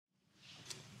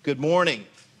Good morning.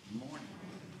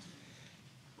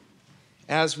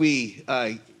 As we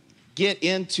get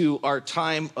into our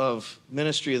time of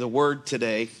ministry of the Word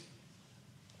today,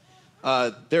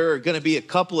 there are going to be a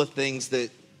couple of things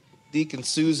that Deacon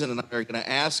Susan and I are going to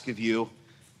ask of you.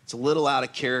 It's a little out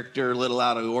of character, a little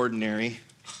out of the ordinary.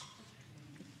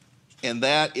 And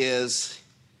that is,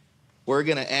 we're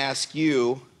going to ask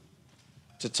you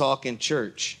to talk in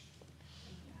church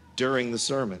during the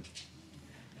sermon.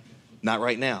 Not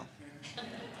right now.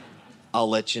 I'll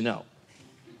let you know.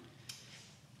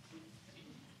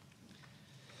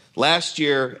 Last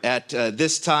year at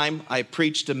this time, I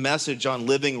preached a message on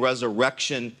living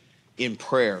resurrection in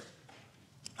prayer.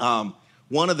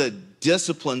 One of the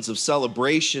disciplines of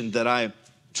celebration that I'm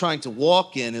trying to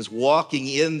walk in is walking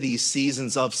in these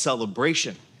seasons of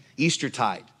celebration,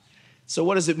 Eastertide. So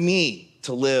what does it mean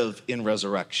to live in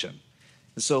resurrection?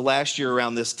 And so last year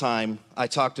around this time, I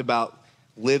talked about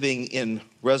living in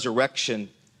resurrection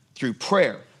through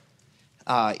prayer.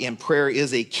 And prayer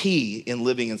is a key in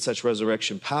living in such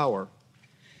resurrection power.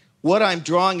 What I'm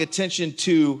drawing attention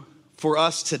to for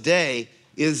us today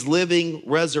is living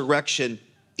resurrection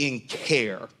in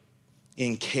care.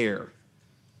 In care.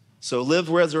 So live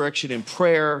resurrection in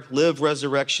prayer, live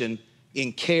resurrection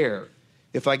in care.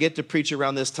 If I get to preach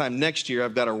around this time next year,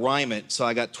 I've got to rhyme it, so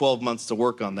I got 12 months to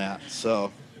work on that.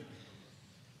 So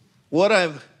what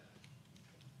I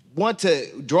want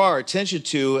to draw our attention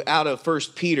to out of 1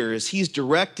 Peter is he's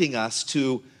directing us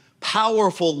to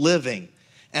powerful living,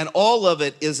 and all of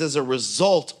it is as a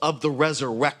result of the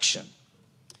resurrection.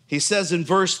 He says in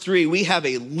verse 3, we have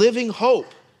a living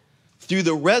hope through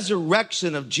the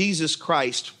resurrection of Jesus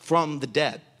Christ from the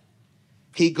dead.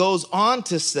 He goes on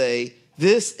to say,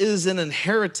 this is an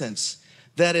inheritance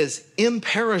that is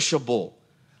imperishable,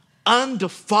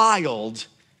 undefiled,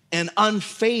 and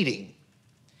unfading.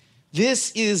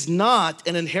 This is not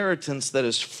an inheritance that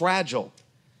is fragile.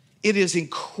 It is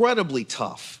incredibly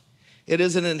tough. It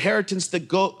is an inheritance that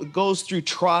goes through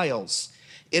trials.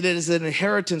 It is an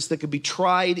inheritance that can be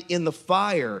tried in the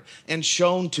fire and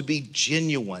shown to be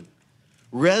genuine.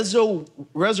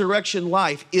 Resurrection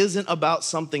life isn't about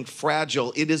something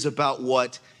fragile. It is about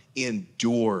what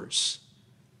endures.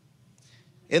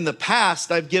 In the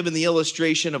past, I've given the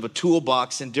illustration of a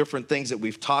toolbox and different things that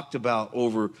we've talked about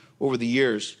over the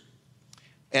years.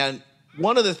 And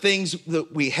one of the things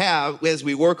that we have as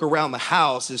we work around the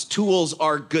house is tools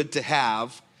are good to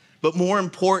have, but more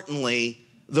importantly,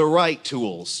 the right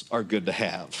tools are good to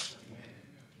have.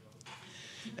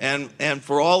 And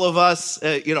for all of us,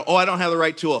 I don't have the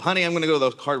right tool. Honey, I'm going to go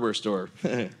to the hardware store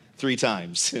 3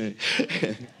 times.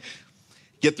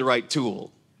 Get the right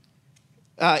tool.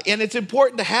 And it's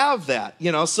important to have that,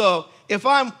 So if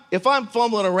I'm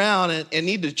fumbling around and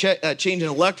need to change an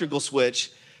electrical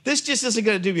switch, this just isn't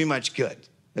going to do me much good,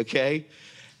 okay?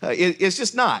 It's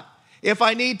just not. If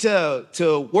I need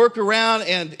to work around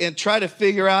and try to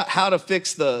figure out how to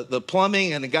fix the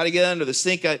plumbing and I got to get under the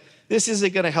sink, this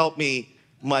isn't going to help me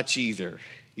much either,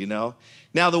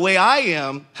 Now, the way I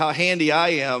am, how handy I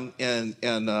am and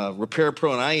repair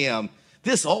prone I am,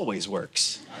 this always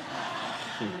works.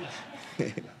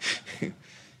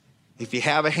 If you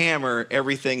have a hammer,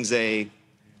 everything's a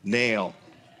nail.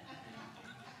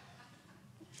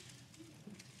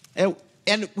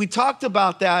 And we talked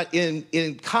about that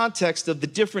in context of the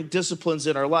different disciplines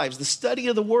in our lives, the study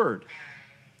of the Word.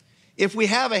 If we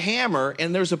have a hammer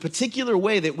and there's a particular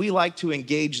way that we like to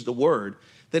engage the Word,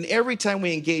 then every time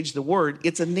we engage the Word,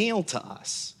 it's a nail to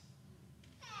us.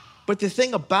 But the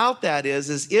thing about that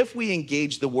is if we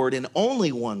engage the Word in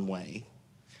only one way,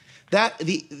 that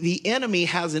the enemy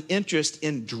has an interest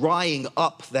in drying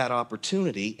up that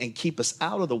opportunity and keep us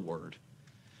out of the Word.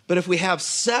 But if we have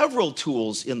several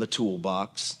tools in the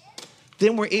toolbox,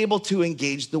 then we're able to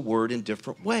engage the Word in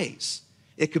different ways.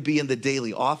 It could be in the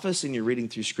daily office and you're reading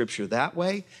through Scripture that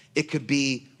way. It could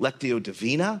be Lectio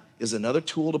Divina is another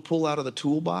tool to pull out of the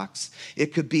toolbox.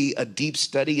 It could be a deep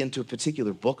study into a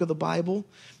particular book of the Bible.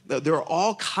 There are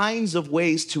all kinds of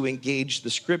ways to engage the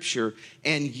Scripture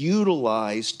and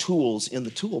utilize tools in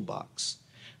the toolbox.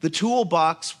 The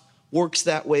toolbox works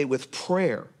that way with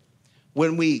prayer.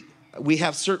 When we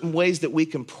have certain ways that we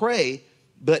can pray,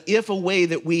 but if a way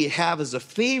that we have as a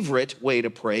favorite way to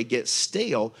pray gets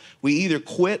stale, we either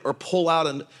quit or pull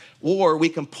out, or we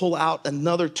can pull out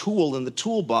another tool in the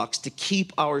toolbox to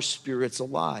keep our spirits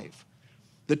alive.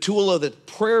 The tool of the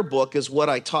prayer book is what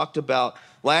I talked about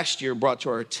last year, brought to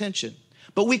our attention.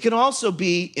 But we can also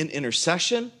be in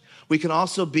intercession. We can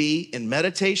also be in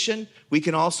meditation. We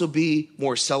can also be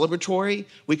more celebratory.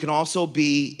 We can also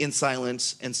be in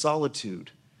silence and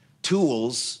solitude.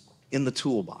 Tools in the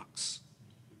toolbox.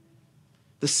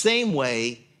 The same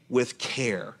way with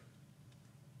care.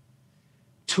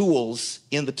 Tools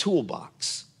in the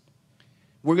toolbox.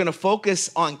 We're going to focus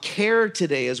on care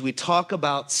today as we talk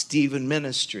about Stephen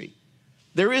ministry.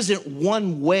 There isn't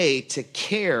one way to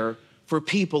care for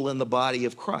people in the body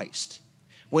of Christ.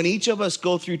 When each of us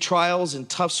go through trials and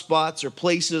tough spots or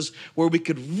places where we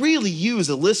could really use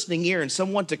a listening ear and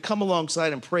someone to come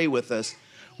alongside and pray with us,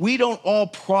 we don't all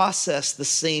process the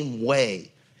same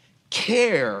way.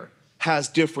 Care has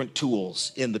different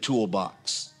tools in the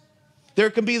toolbox. There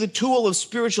can be the tool of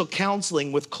spiritual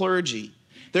counseling with clergy.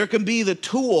 There can be the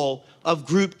tool of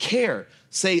group care,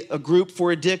 say a group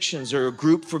for addictions or a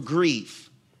group for grief,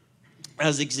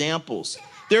 as examples.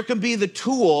 There can be the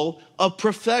tool of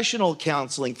professional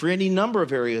counseling for any number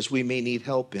of areas we may need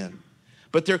help in.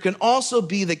 But there can also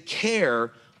be the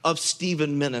care of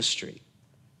Stephen ministry.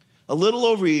 A little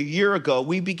over a year ago,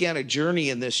 we began a journey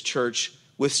in this church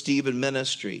with Stephen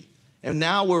ministry. And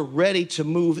now we're ready to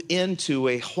move into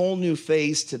a whole new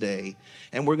phase today,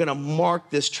 and we're going to mark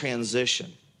this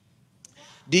transition.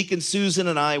 Deacon Susan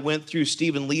and I went through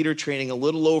Stephen leader training a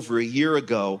little over a year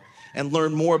ago and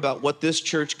learned more about what this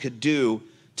church could do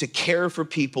to care for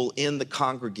people in the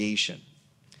congregation.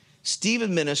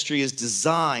 Stephen ministry is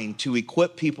designed to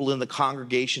equip people in the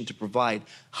congregation to provide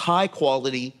high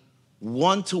quality,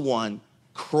 one-to-one,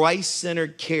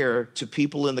 Christ-centered care to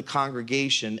people in the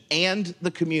congregation and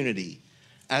the community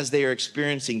as they are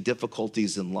experiencing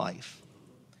difficulties in life.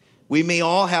 We may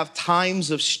all have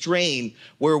times of strain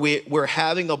where we're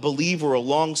having a believer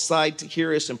alongside to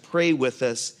hear us and pray with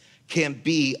us can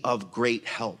be of great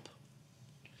help.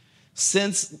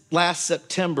 Since last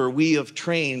September, we have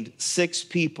trained 6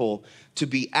 people to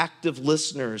be active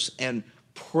listeners and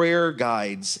prayer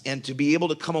guides and to be able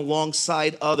to come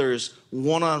alongside others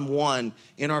one-on-one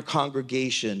in our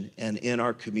congregation and in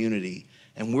our community.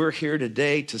 And we're here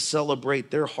today to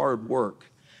celebrate their hard work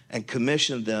and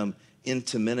commission them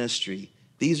into ministry.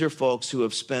 These are folks who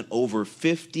have spent over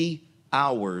 50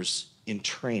 hours in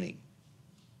training.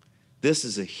 This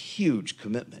is a huge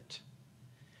commitment.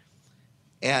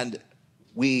 And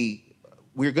we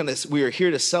are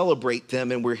here to celebrate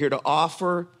them, and we're here to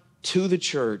offer to the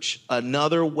church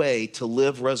another way to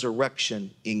live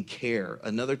resurrection in care,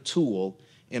 another tool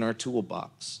in our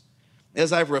toolbox.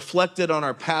 As I've reflected on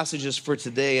our passages for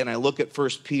today, and I look at 1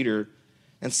 Peter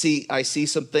and I see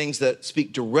some things that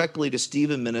speak directly to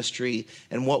Stephen ministry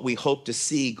and what we hope to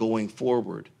see going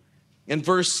forward. In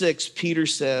verse 6, Peter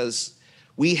says,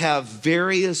 we have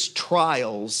various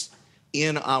trials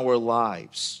in our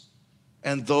lives,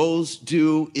 and those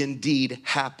do indeed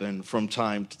happen from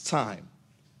time to time.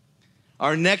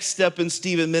 Our next step in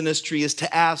Stephen ministry is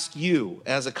to ask you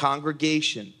as a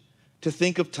congregation to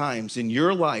think of times in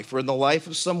your life or in the life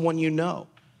of someone you know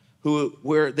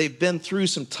where they've been through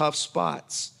some tough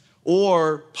spots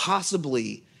or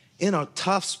possibly in a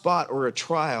tough spot or a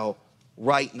trial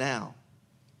right now.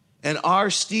 And our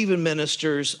Stephen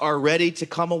ministers are ready to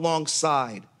come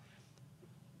alongside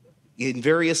in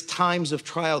various times of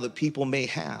trial that people may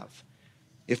have.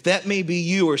 If that may be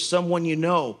you or someone you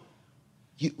know,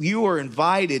 you are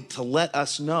invited to let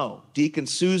us know. Deacon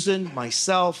Susan,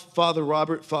 myself, Father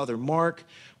Robert, Father Mark,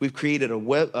 we've created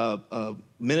a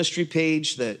ministry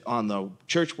page that on the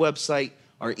church website.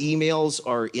 Our emails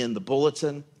are in the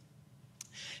bulletin.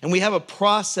 And we have a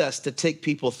process to take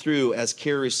people through as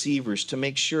care receivers to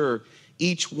make sure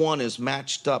each one is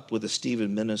matched up with a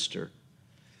Stephen minister.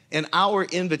 And our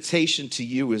invitation to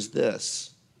you is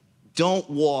this: don't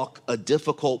walk a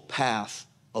difficult path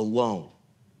alone.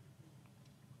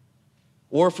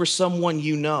 Or for someone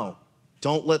you know,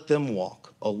 don't let them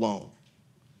walk alone.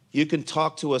 You can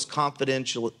talk to us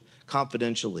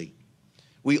confidentially.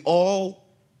 We all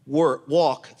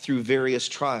walk through various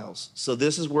trials. So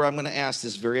this is where I'm going to ask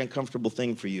this very uncomfortable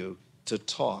thing for you to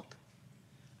talk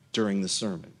during the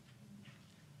sermon.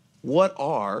 What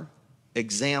are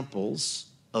examples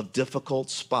of difficult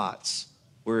spots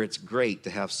where it's great to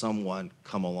have someone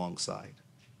come alongside?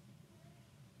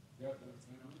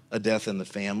 A death in the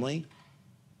family.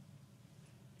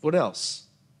 What else?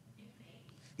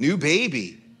 New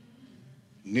baby.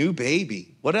 New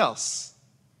baby. What else?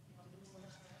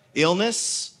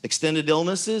 Illness, extended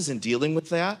illnesses and dealing with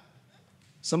that.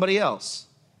 Somebody else.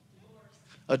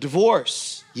 A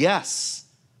divorce. Yes.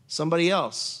 Somebody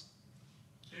else.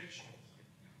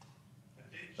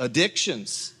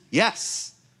 Addictions.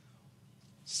 Yes.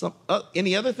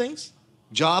 Any other things?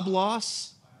 Job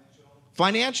loss.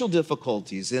 Financial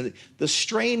difficulties and the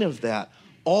strain of that.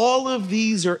 All of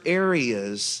these are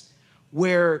areas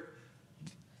where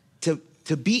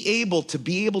to be able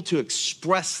to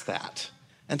express that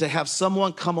and to have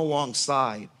someone come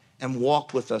alongside and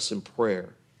walk with us in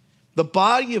prayer. The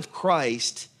body of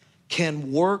Christ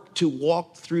can work to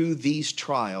walk through these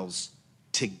trials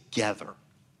together.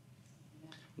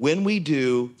 When we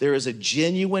do, there is a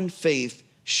genuine faith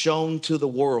shown to the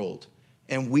world,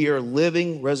 and we are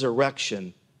living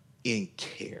resurrection in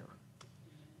care.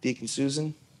 Deacon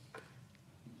Susan?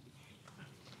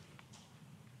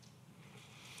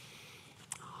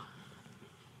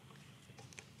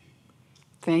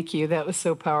 Thank you. That was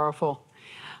so powerful.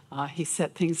 He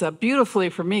set things up beautifully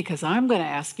for me because I'm going to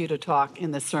ask you to talk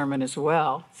in the sermon as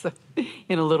well, so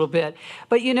in a little bit.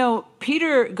 But you know,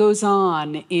 Peter goes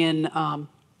on in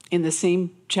the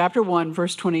same chapter 1,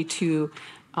 verse 22.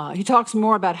 He talks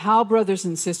more about how brothers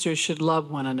and sisters should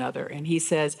love one another. And he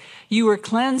says, "You were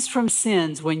cleansed from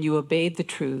sins when you obeyed the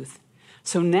truth.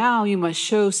 So now you must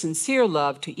show sincere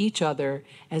love to each other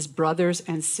as brothers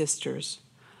and sisters.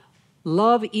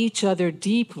 Love each other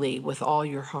deeply with all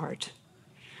your heart."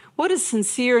 What does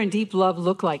sincere and deep love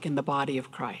look like in the body of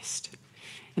Christ?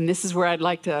 And this is where I'd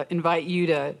like to invite you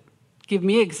to give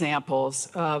me examples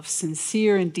of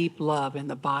sincere and deep love in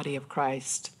the body of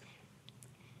Christ.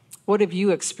 What have you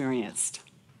experienced?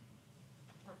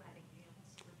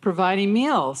 Providing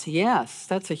meals, yes.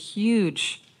 That's a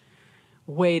huge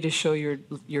way to show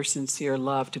your sincere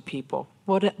love to people.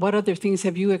 What other things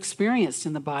have you experienced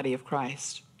in the body of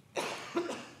Christ?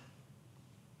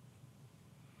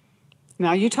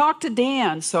 Now, you talked to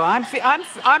Dan, so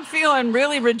I'm feeling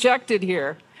really rejected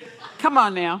here. Come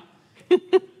on now.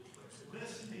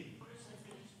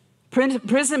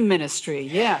 Prison ministry,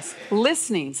 yes.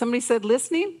 Listening. Somebody said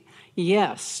listening?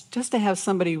 Yes. Just to have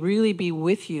somebody really be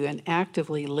with you and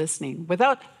actively listening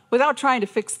without trying to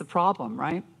fix the problem,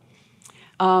 right?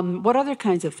 What other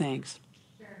kinds of things?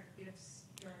 Sharing gifts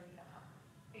during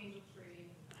angel tree.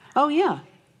 Oh, yeah.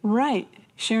 Right.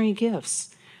 Sharing gifts.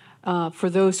 For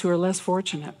those who are less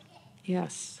fortunate.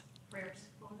 Yes. Prayer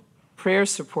support. Prayer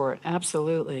support,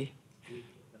 absolutely.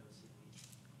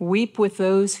 Weep with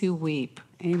those who weep.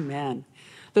 Amen.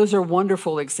 Those are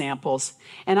wonderful examples.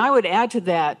 And I would add to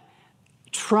that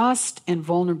trust and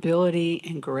vulnerability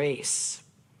and grace.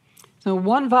 So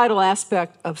one vital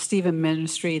aspect of Stephen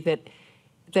ministry that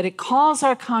it calls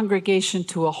our congregation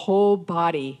to a whole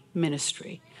body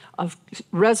ministry of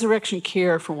resurrection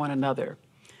care for one another.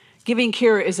 Giving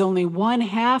care is only one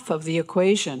half of the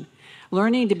equation.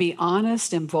 Learning to be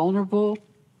honest and vulnerable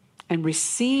and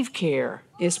receive care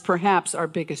is perhaps our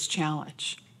biggest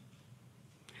challenge.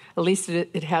 At least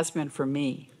it has been for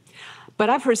me.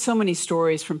 But I've heard so many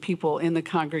stories from people in the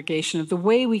congregation of the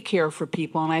way we care for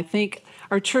people, and I think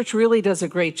our church really does a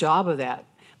great job of that.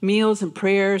 Meals and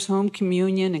prayers, home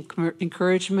communion,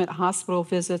 encouragement, hospital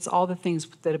visits, all the things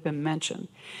that have been mentioned.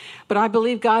 But I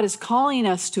believe God is calling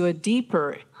us to a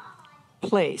deeper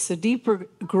place, a deeper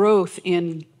growth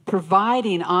in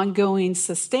providing ongoing,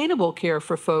 sustainable care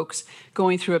for folks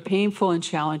going through a painful and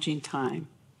challenging time.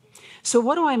 So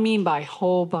what do I mean by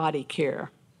whole body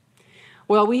care?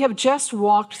 Well, we have just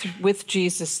walked with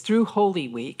Jesus through Holy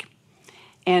Week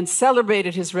and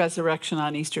celebrated his resurrection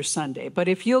on Easter Sunday. But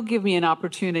if you'll give me an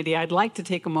opportunity, I'd like to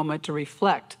take a moment to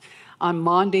reflect on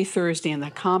Maundy, Thursday, and the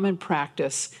common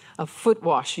practice of foot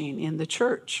washing in the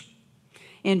church.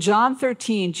 In John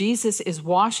 13, Jesus is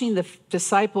washing the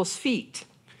disciples' feet.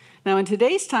 Now, in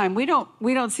today's time, we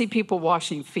don't see people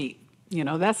washing feet. You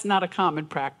know, that's not a common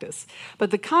practice.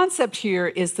 But the concept here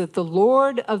is that the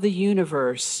Lord of the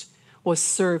universe was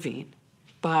serving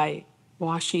by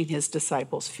washing his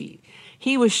disciples' feet.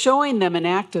 He was showing them an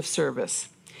act of service.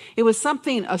 It was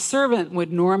something a servant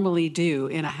would normally do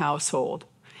in a household.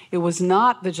 It was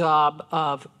not the job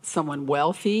of someone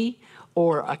wealthy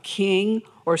or a king,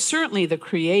 or certainly the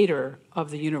creator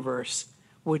of the universe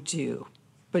would do.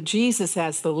 But Jesus,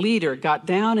 as the leader, got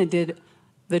down and did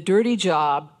the dirty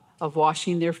job of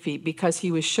washing their feet because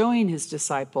he was showing his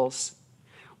disciples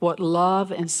what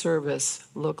love and service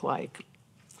look like.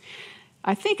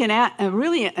 I think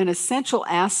really an essential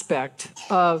aspect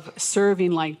of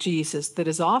serving like Jesus that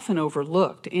is often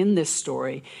overlooked in this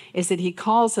story is that he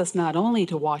calls us not only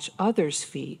to wash others'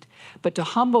 feet, but to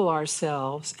humble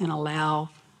ourselves and allow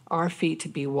our feet to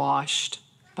be washed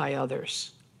by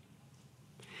others.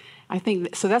 I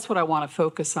think so. That's what I want to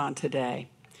focus on today.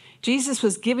 Jesus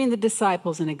was giving the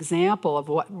disciples an example of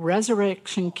what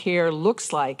resurrection care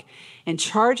looks like and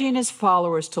charging his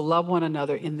followers to love one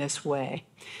another in this way.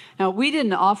 Now, we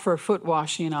didn't offer foot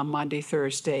washing on Monday,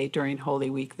 Thursday during Holy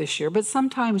Week this year, but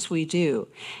sometimes we do.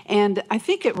 And I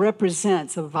think it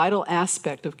represents a vital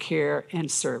aspect of care and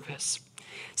service.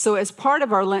 So as part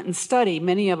of our Lenten study,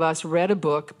 many of us read a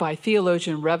book by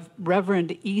theologian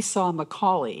Reverend Esau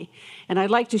McCauley, and I'd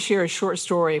like to share a short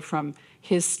story from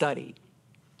his study.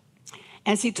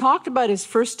 As he talked about his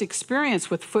first experience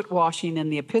with foot washing in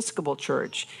the Episcopal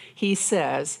Church, he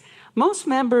says, most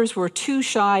members were too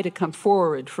shy to come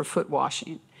forward for foot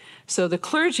washing, so the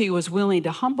clergy was willing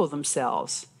to humble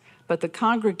themselves, but the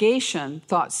congregation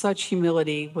thought such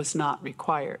humility was not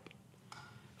required.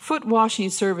 Foot washing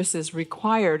services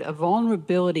required a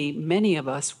vulnerability many of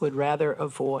us would rather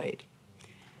avoid.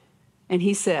 And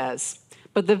he says,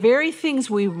 but the very things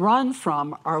we run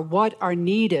from are what are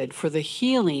needed for the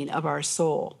healing of our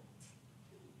soul.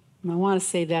 And I want to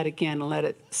say that again and let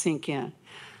it sink in.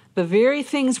 The very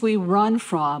things we run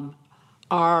from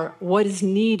are what is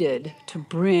needed to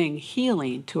bring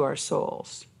healing to our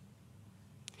souls.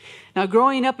 Now,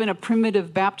 growing up in a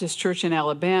primitive Baptist church in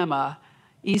Alabama,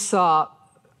 Esau,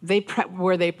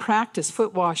 where they practiced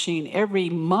foot washing every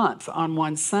month on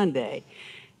one Sunday,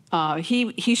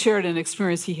 he shared an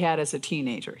experience he had as a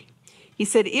teenager. He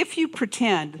said, if you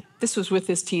pretend, this was with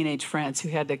his teenage friends who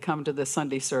had to come to the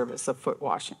Sunday service of foot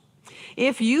washing.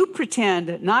 If you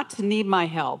pretend not to need my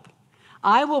help,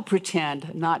 I will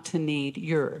pretend not to need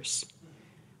yours.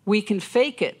 We can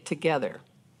fake it together.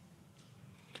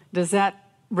 Does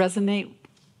that resonate?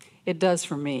 It does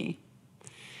for me.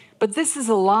 But this is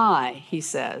a lie, he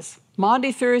says.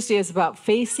 Maundy Thursday is about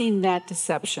facing that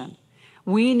deception.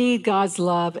 We need God's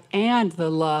love and the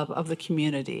love of the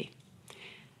community.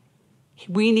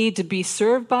 We need to be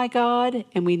served by God,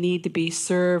 and we need to be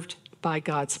served by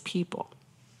God's people.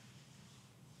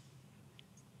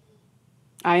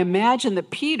 I imagine that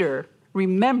Peter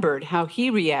remembered how he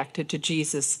reacted to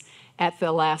Jesus at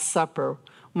the Last Supper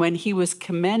when he was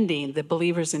commending the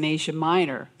believers in Asia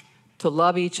Minor to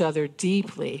love each other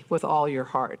deeply with all your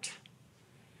heart.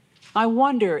 I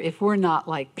wonder if we're not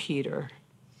like Peter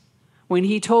when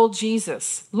he told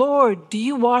Jesus, Lord, do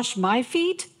you wash my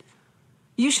feet?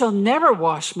 You shall never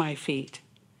wash my feet.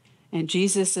 And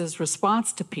Jesus'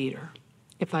 response to Peter,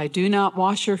 if I do not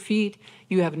wash your feet,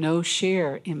 you have no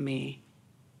share in me.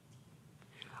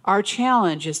 Our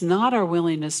challenge is not our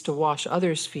willingness to wash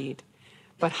others' feet,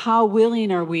 but how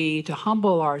willing are we to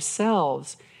humble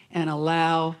ourselves and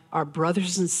allow our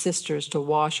brothers and sisters to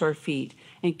wash our feet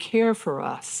and care for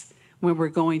us when we're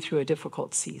going through a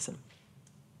difficult season.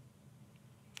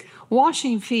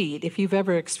 Washing feet, if you've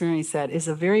ever experienced that, is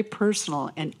a very personal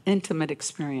and intimate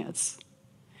experience.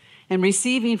 And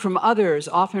receiving from others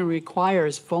often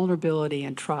requires vulnerability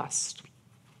and trust.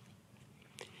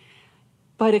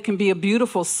 But it can be a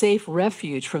beautiful, safe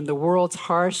refuge from the world's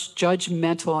harsh,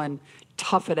 judgmental, and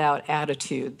tough-it-out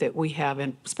attitude that we have,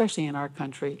 especially in our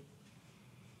country.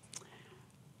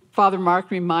 Father Mark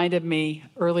reminded me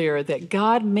earlier that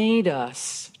God made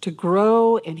us to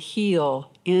grow and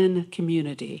heal in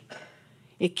community.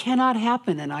 It cannot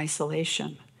happen in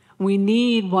isolation. We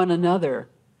need one another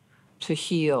to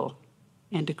heal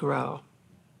and to grow.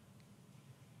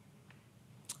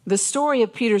 The story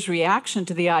of Peter's reaction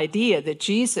to the idea that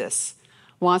Jesus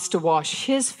wants to wash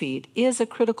his feet is a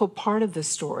critical part of the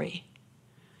story,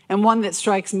 and one that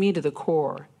strikes me to the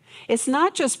core. It's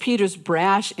not just Peter's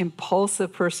brash,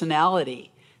 impulsive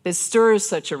personality that stirs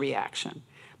such a reaction,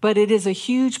 but it is a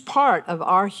huge part of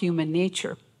our human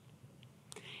nature.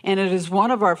 And it is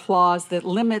one of our flaws that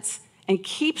limits and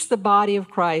keeps the body of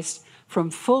Christ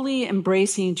from fully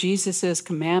embracing Jesus'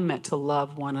 commandment to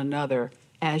love one another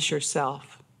as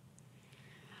yourself.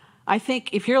 I think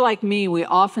if you're like me, we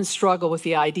often struggle with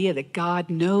the idea that God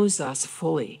knows us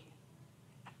fully.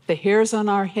 The hairs on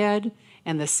our head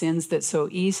and the sins that so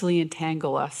easily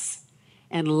entangle us,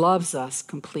 and loves us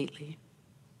completely.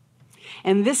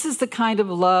 And this is the kind of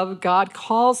love God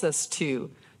calls us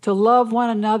to love one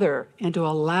another and to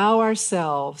allow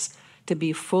ourselves to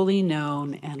be fully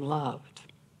known and loved.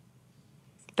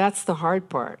 That's the hard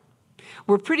part.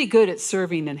 We're pretty good at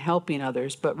serving and helping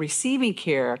others, but receiving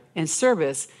care and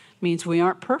service means we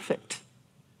aren't perfect.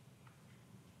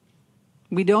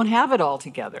 We don't have it all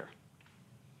together.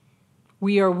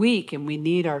 We are weak and we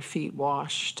need our feet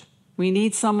washed. We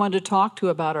need someone to talk to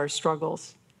about our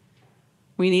struggles.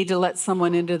 We need to let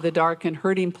someone into the dark and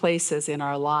hurting places in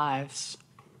our lives.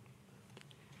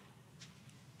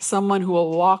 Someone who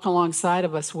will walk alongside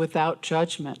of us without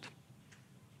judgment.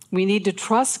 We need to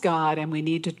trust God and we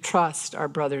need to trust our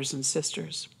brothers and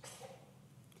sisters.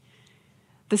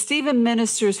 The Stephen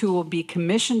ministers who will be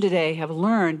commissioned today have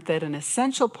learned that an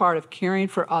essential part of caring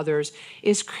for others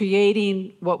is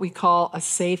creating what we call a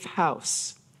safe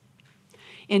house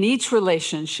in each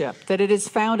relationship, that it is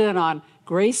founded on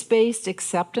grace-based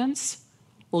acceptance,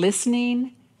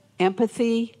 listening,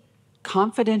 empathy,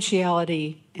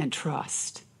 confidentiality, and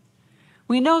trust.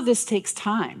 We know this takes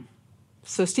time,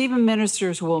 so Stephen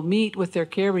ministers will meet with their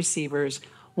care receivers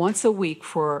once a week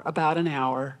for about an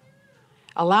hour,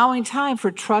 allowing time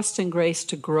for trust and grace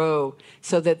to grow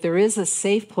so that there is a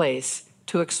safe place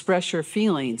to express your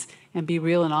feelings and be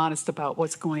real and honest about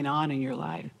what's going on in your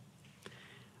life.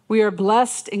 We are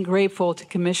blessed and grateful to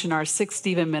commission our 6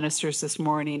 Stephen ministers this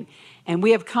morning, and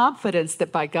we have confidence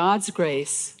that by God's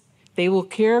grace, they will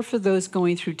care for those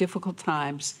going through difficult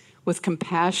times with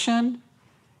compassion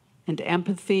and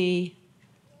empathy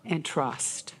and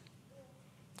trust.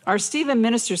 Our Stephen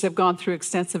ministers have gone through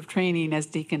extensive training, as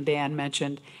Deacon Dan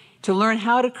mentioned, to learn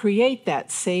how to create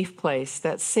that safe place,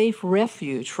 that safe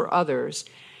refuge for others.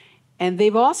 And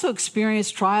they've also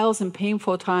experienced trials and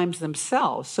painful times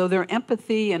themselves. So their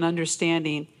empathy and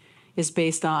understanding is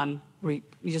based on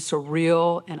just a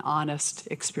real and honest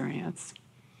experience.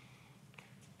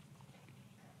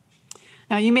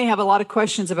 Now, you may have a lot of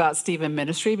questions about Stephen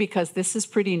Ministry because this is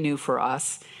pretty new for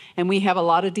us. And we have a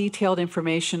lot of detailed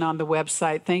information on the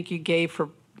website. Thank you, Gabe, for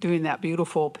doing that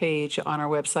beautiful page on our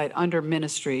website under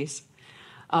Ministries,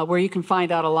 where you can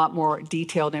find out a lot more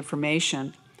detailed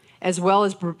information, as well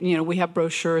as, we have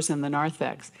brochures in the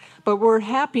narthex. But we're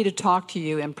happy to talk to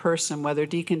you in person, whether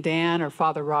Deacon Dan or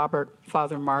Father Robert,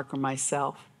 Father Mark, or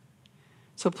myself.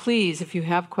 So please, if you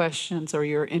have questions or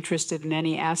you're interested in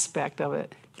any aspect of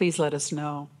it, please let us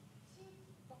know.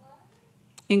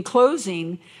 In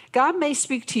closing, God may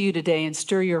speak to you today and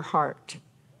stir your heart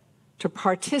to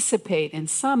participate in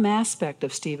some aspect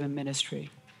of Stephen Ministry,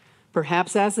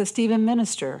 perhaps as a Stephen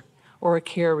minister or a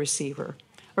care receiver,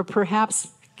 or perhaps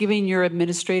giving your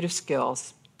administrative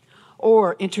skills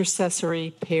or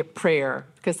intercessory prayer,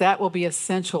 because that will be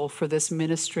essential for this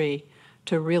ministry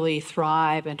to really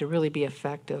thrive and to really be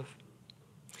effective.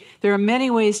 There are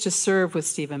many ways to serve with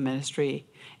Stephen Ministry,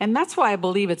 and that's why I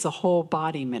believe it's a whole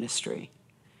body ministry.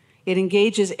 It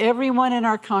engages everyone in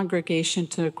our congregation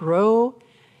to grow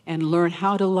and learn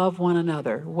how to love one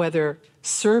another, whether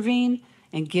serving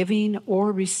and giving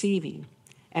or receiving,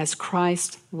 as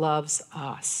Christ loves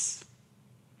us.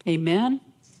 Amen.